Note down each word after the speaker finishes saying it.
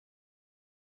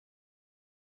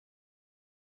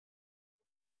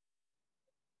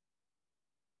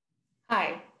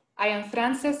Hi, I am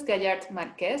Frances Gallart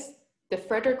Marqués, the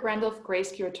Frederick Randolph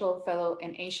Grace Curatorial Fellow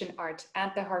in Ancient Art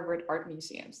at the Harvard Art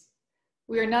Museums.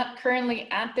 We are not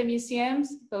currently at the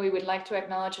museums, but we would like to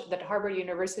acknowledge that Harvard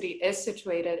University is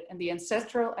situated in the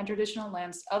ancestral and traditional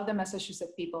lands of the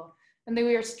Massachusetts people, and that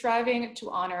we are striving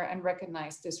to honor and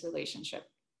recognize this relationship.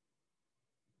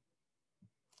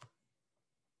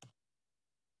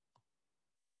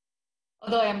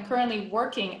 Although I am currently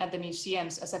working at the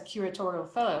museums as a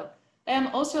curatorial fellow, I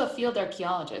am also a field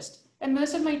archaeologist, and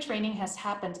most of my training has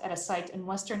happened at a site in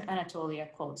Western Anatolia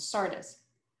called Sardis.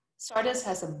 Sardis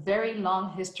has a very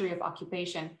long history of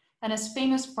occupation and is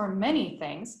famous for many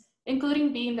things,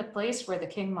 including being the place where the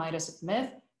King Midas of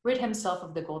myth rid himself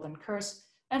of the golden curse,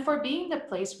 and for being the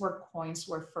place where coins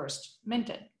were first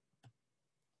minted.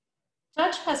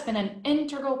 Touch has been an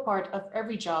integral part of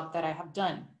every job that I have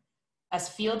done. As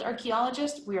field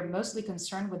archaeologists, we are mostly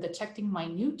concerned with detecting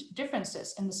minute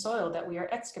differences in the soil that we are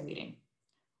excavating.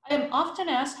 I am often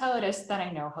asked how it is that I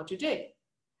know how to dig.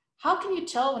 How can you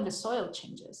tell when the soil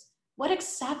changes? What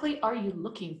exactly are you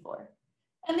looking for?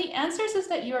 And the answer is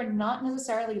that you are not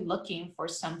necessarily looking for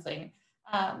something.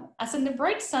 As in the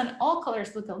bright sun, all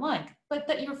colors look alike, but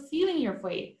that you're feeling your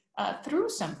way through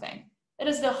something. It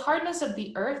is the hardness of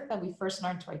the earth that we first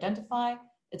learn to identify,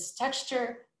 its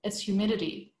texture, its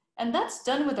humidity. And that's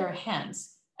done with our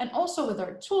hands and also with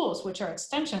our tools, which are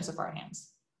extensions of our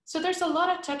hands. So there's a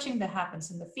lot of touching that happens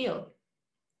in the field.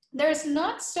 There's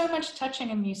not so much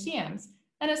touching in museums,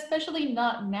 and especially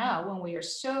not now when we are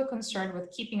so concerned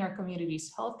with keeping our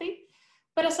communities healthy.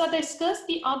 But as I discuss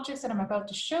the objects that I'm about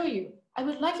to show you, I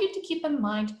would like you to keep in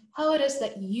mind how it is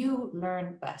that you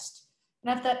learn best,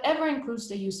 and if that ever includes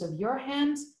the use of your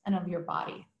hands and of your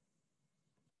body.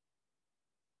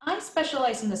 I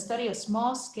specialize in the study of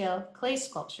small-scale clay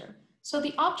sculpture, so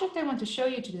the object I want to show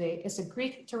you today is a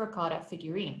Greek terracotta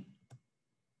figurine.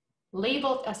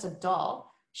 Labeled as a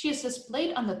doll, she is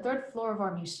displayed on the third floor of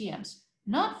our museums,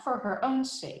 not for her own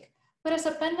sake, but as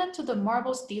a pendant to the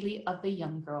marble stele of the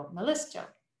young girl Melisto.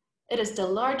 It is the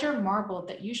larger marble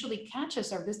that usually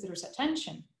catches our visitors'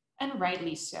 attention, and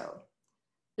rightly so.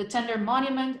 The tender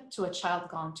monument to a child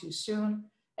gone too soon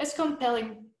is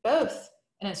compelling both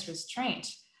in its restraint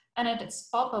and in its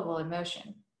palpable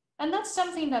emotion. And that's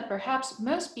something that perhaps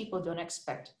most people don't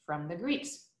expect from the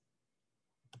Greeks.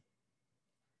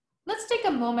 Let's take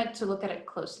a moment to look at it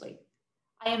closely.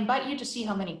 I invite you to see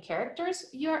how many characters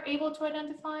you are able to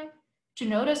identify, to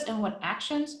notice in what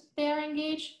actions they are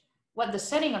engaged, what the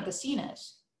setting of the scene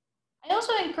is. I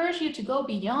also encourage you to go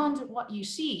beyond what you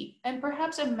see and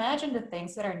perhaps imagine the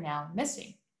things that are now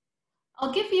missing.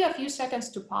 I'll give you a few seconds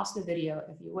to pause the video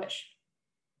if you wish.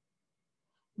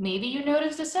 Maybe you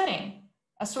notice the setting,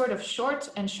 a sort of short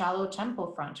and shallow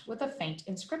temple front with a faint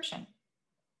inscription.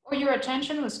 Or your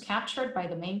attention was captured by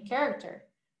the main character,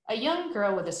 a young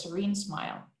girl with a serene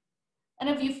smile. And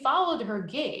if you followed her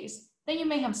gaze, then you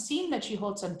may have seen that she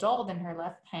holds a doll in her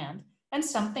left hand and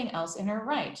something else in her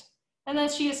right, and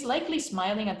that she is likely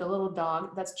smiling at the little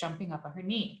dog that's jumping up on her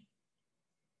knee.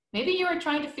 Maybe you are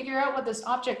trying to figure out what this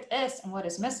object is and what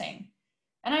is missing.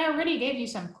 And I already gave you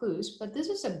some clues, but this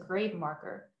is a grave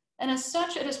marker. And as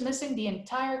such, it is missing the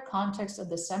entire context of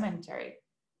the cemetery.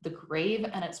 The grave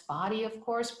and its body, of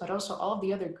course, but also all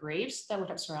the other graves that would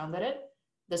have surrounded it,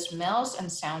 the smells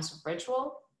and sounds of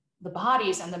ritual, the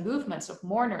bodies and the movements of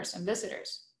mourners and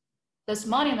visitors. This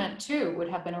monument, too, would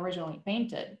have been originally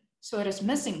painted, so it is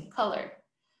missing color.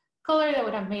 Color that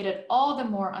would have made it all the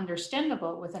more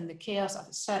understandable within the chaos of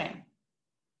the setting.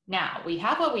 Now, we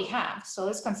have what we have, so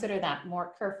let's consider that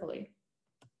more carefully.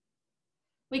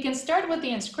 We can start with the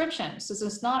inscription, since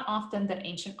it's not often that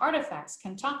ancient artifacts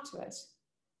can talk to us.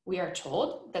 We are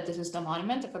told that this is the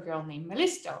monument of a girl named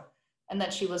Melisto, and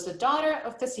that she was the daughter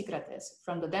of Tesicrates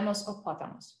from the Demos of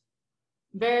Potamos.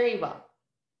 Very well.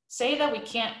 Say that we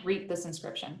can't read this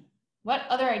inscription. What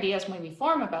other ideas may we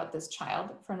form about this child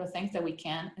from the things that we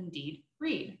can indeed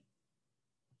read?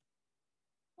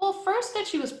 Well, first, that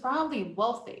she was probably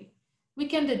wealthy. We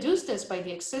can deduce this by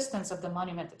the existence of the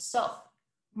monument itself.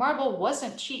 Marble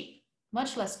wasn't cheap,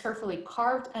 much less carefully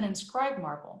carved and inscribed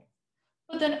marble.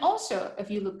 But then also, if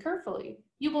you look carefully,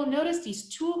 you will notice these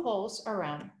two holes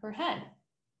around her head.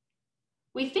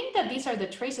 We think that these are the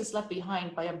traces left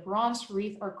behind by a bronze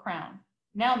wreath or crown,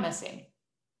 now missing.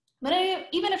 But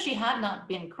even if she had not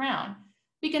been crowned,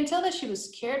 we can tell that she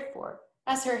was cared for,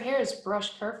 as her hair is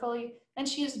brushed carefully and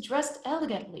she is dressed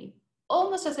elegantly,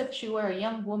 almost as if she were a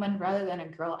young woman rather than a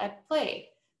girl at play.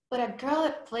 But a girl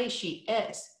at play she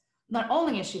is. Not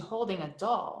only is she holding a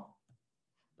doll,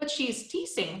 but she is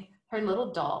teasing her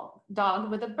little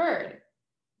dog with a bird.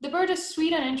 The bird is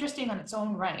sweet and interesting on its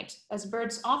own right, as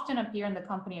birds often appear in the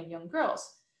company of young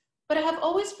girls, but I have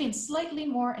always been slightly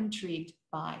more intrigued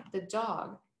by the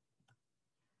dog.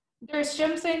 There's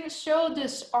something so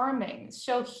disarming,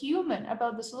 so human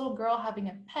about this little girl having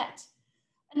a pet.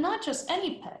 And not just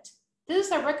any pet. This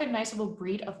is a recognizable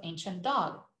breed of ancient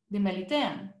dog, the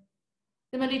Melitan.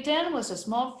 The Melitan was a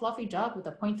small fluffy dog with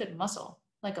a pointed muzzle,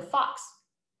 like a fox.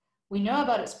 We know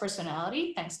about its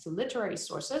personality thanks to literary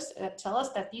sources that tell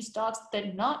us that these dogs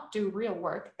did not do real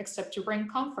work except to bring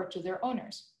comfort to their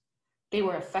owners. They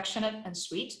were affectionate and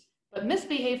sweet, but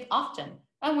misbehaved often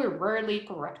and were rarely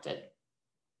corrected.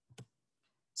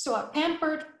 So a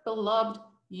pampered, beloved,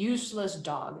 useless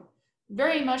dog,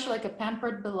 very much like a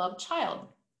pampered, beloved child.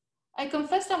 I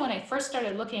confess that when I first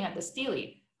started looking at the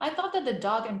stele, I thought that the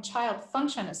dog and child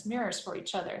function as mirrors for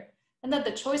each other, and that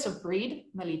the choice of breed,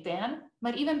 Melitan,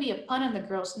 might even be a pun on the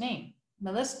girl's name,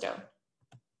 Melisto.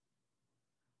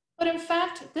 But in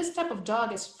fact, this type of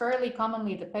dog is fairly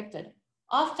commonly depicted,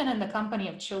 often in the company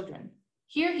of children.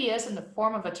 Here he is in the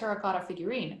form of a terracotta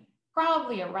figurine,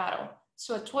 probably a rattle,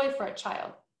 so a toy for a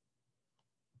child.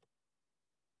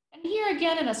 And here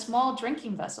again in a small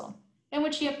drinking vessel, in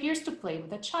which he appears to play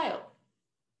with a child.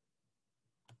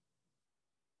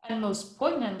 And most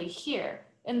poignantly here,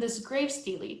 in this grave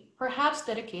stele, perhaps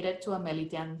dedicated to a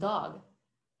Melitan dog.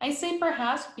 I say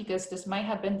perhaps because this might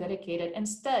have been dedicated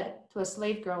instead to a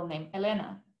slave girl named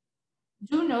Elena.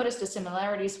 Do notice the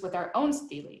similarities with our own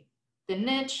stele, the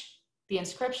niche, the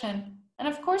inscription, and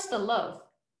of course the love.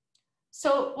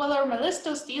 So while our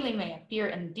Melisto stele may appear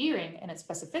endearing in its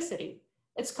specificity,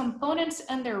 its components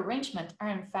and their arrangement are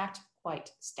in fact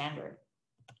quite standard.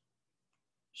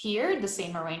 Here, the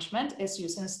same arrangement is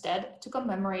used instead to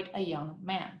commemorate a young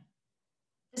man.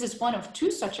 This is one of two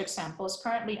such examples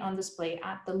currently on display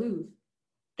at the Louvre.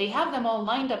 They have them all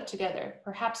lined up together,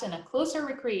 perhaps in a closer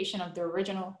recreation of the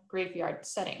original graveyard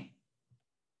setting.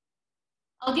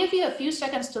 I'll give you a few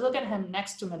seconds to look at him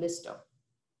next to Melisto.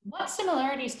 What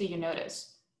similarities do you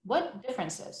notice? What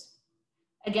differences?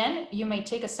 Again, you may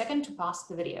take a second to pause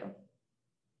the video.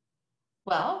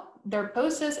 Well, their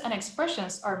poses and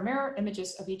expressions are mirror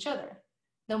images of each other.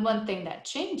 The one thing that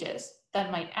changes,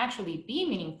 that might actually be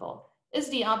meaningful, is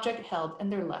the object held in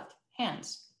their left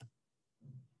hands.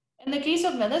 In the case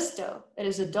of Melisto, it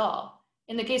is a doll.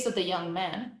 In the case of the young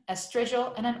man, a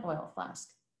strigil and an oil flask.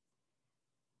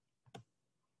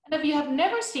 And if you have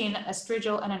never seen a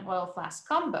strigil and an oil flask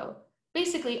combo,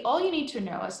 basically all you need to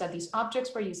know is that these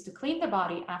objects were used to clean the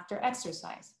body after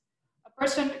exercise. A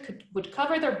person would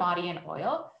cover their body in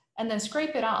oil and then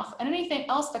scrape it off and anything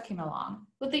else that came along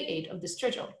with the aid of the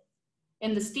strigil.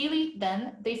 In the stele,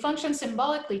 then, they function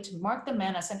symbolically to mark the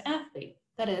man as an athlete,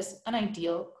 that is, an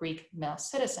ideal Greek male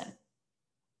citizen.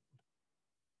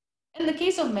 In the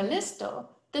case of Melisto,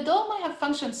 the doll might have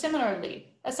functioned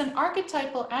similarly as an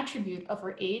archetypal attribute of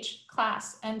her age,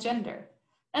 class, and gender,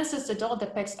 and since the doll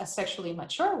depicts a sexually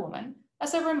mature woman,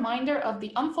 as a reminder of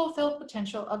the unfulfilled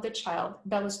potential of the child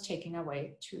that was taken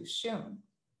away too soon.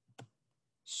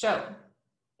 So,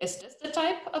 is this the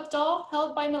type of doll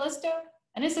held by Melisto?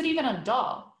 And is it even a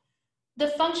doll? The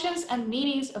functions and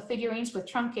meanings of figurines with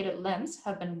truncated limbs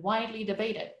have been widely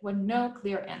debated with no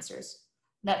clear answers.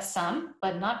 That some,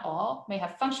 but not all, may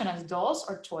have functioned as dolls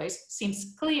or toys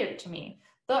seems clear to me,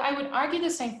 though I would argue the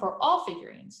same for all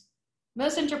figurines.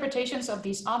 Most interpretations of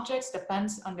these objects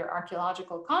depends on their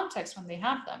archaeological context when they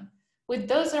have them, with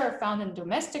those that are found in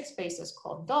domestic spaces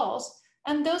called dolls,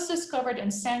 and those discovered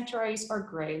in sanctuaries or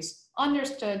graves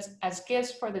understood as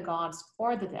gifts for the gods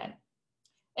or the dead.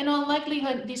 In all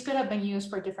likelihood, these could have been used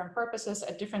for different purposes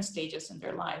at different stages in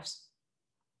their lives.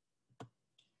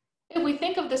 If we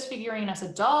think of this figurine as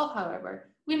a doll, however,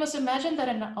 we must imagine that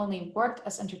it not only worked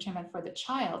as entertainment for the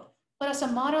child, but as a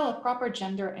model of proper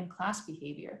gender and class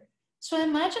behavior. So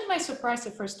imagine my surprise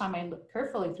the first time I looked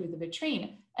carefully through the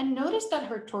vitrine and noticed that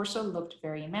her torso looked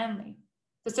very manly.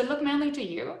 Does it look manly to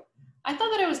you? I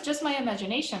thought that it was just my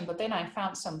imagination, but then I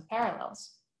found some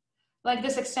parallels. Like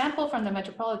this example from the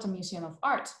Metropolitan Museum of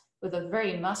Art with a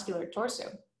very muscular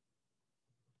torso.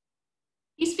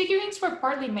 These figurines were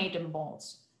partly made in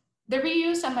molds. The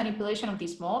reuse and manipulation of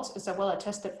these molds is a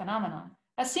well-attested phenomenon,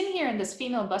 as seen here in this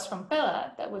female bust from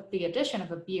Pella that with the addition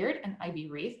of a beard and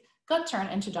ivy wreath got turned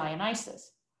into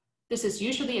Dionysus. This is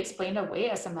usually explained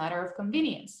away as a matter of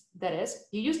convenience. That is,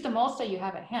 you use the molds that you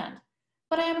have at hand.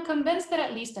 But I am convinced that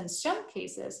at least in some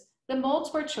cases, the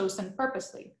molds were chosen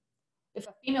purposely. If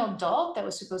a female doll that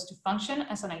was supposed to function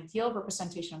as an ideal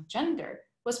representation of gender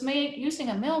was made using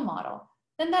a male model,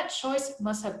 then that choice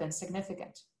must have been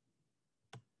significant.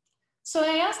 So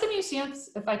I asked the museums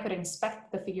if I could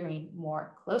inspect the figurine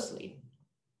more closely.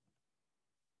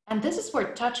 And this is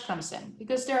where touch comes in,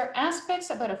 because there are aspects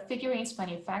about a figurine's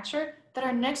manufacture that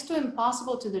are next to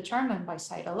impossible to determine by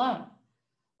sight alone,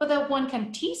 but that one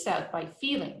can tease out by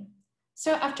feeling.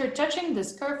 So after touching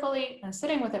this carefully and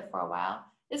sitting with it for a while,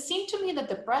 it seemed to me that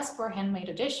the breasts were handmade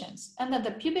additions and that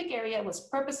the pubic area was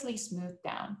purposely smoothed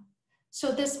down.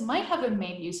 So this might have been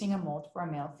made using a mold for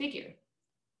a male figure.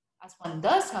 As one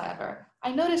does, however,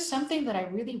 I noticed something that I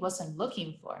really wasn't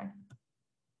looking for.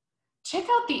 Check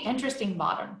out the interesting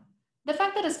bottom. The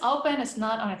fact that it's open is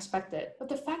not unexpected, but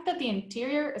the fact that the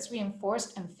interior is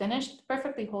reinforced and finished to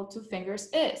perfectly hold 2 fingers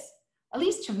is, at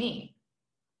least to me.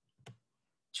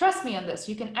 Trust me on this,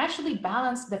 you can actually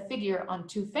balance the figure on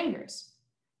 2 fingers.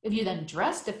 If you then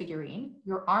dress the figurine,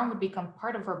 your arm would become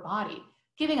part of her body,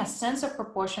 giving a sense of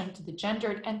proportion to the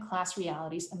gendered and class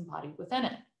realities embodied within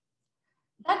it.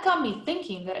 That got me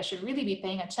thinking that I should really be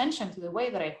paying attention to the way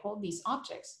that I hold these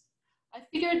objects. I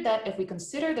figured that if we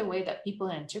consider the way that people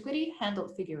in antiquity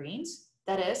handled figurines,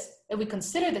 that is, if we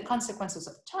consider the consequences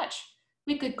of touch,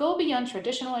 we could go beyond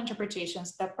traditional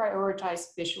interpretations that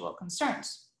prioritize visual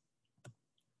concerns.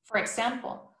 For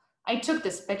example, I took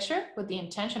this picture with the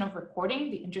intention of recording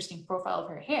the interesting profile of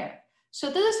her hair. So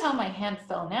this is how my hand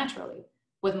fell naturally.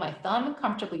 With my thumb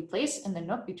comfortably placed in the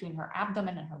nook between her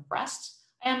abdomen and her breasts,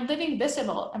 I am leaving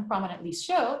visible and prominently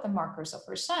show the markers of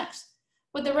her sex.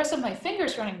 With the rest of my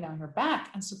fingers running down her back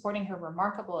and supporting her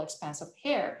remarkable expanse of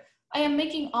hair, I am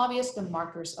making obvious the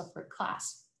markers of her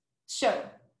class. So,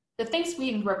 the things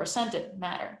being represented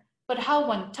matter, but how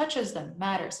one touches them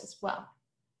matters as well.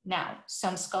 Now,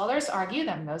 some scholars argue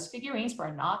that most figurines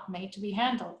were not made to be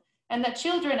handled, and that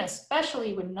children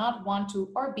especially would not want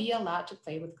to or be allowed to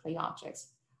play with clay objects.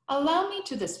 Allow me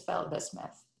to dispel this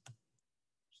myth.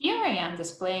 Here I am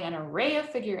displaying an array of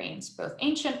figurines, both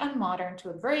ancient and modern, to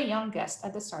a very young guest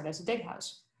at the Stardust Dig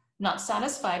House. Not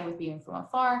satisfied with viewing from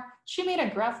afar, she made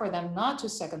a graph for them not 2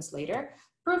 seconds later,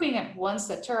 proving at once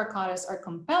that terracottas are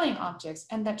compelling objects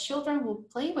and that children will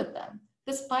play with them,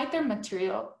 despite their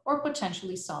material or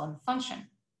potentially solemn function.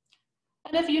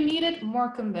 And if you need it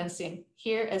more convincing,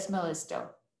 here is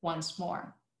Melisto once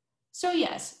more. So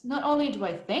yes, not only do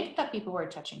I think that people were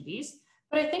touching these,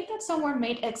 but I think that some were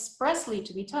made expressly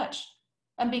to be touched.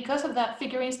 And because of that,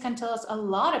 figurines can tell us a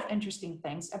lot of interesting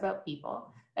things about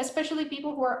people, especially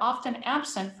people who are often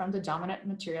absent from the dominant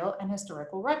material and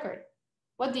historical record.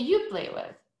 What do you play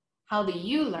with? How do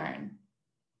you learn?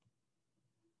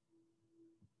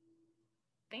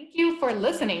 Thank you for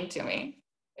listening to me.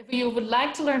 If you would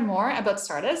like to learn more about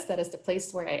Stardust, that is the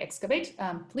place where I excavate,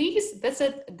 please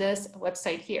visit this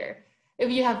website here. If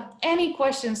you have any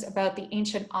questions about the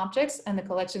ancient objects and the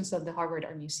collections of the Harvard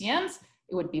Art Museums,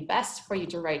 it would be best for you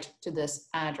to write to this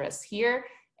address here.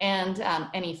 And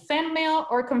any fan mail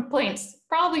or complaints,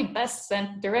 probably best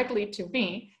sent directly to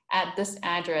me at this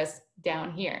address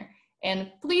down here.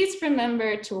 And please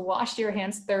remember to wash your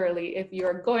hands thoroughly if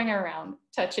you're going around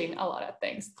touching a lot of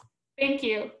things. Thank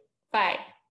you. Bye.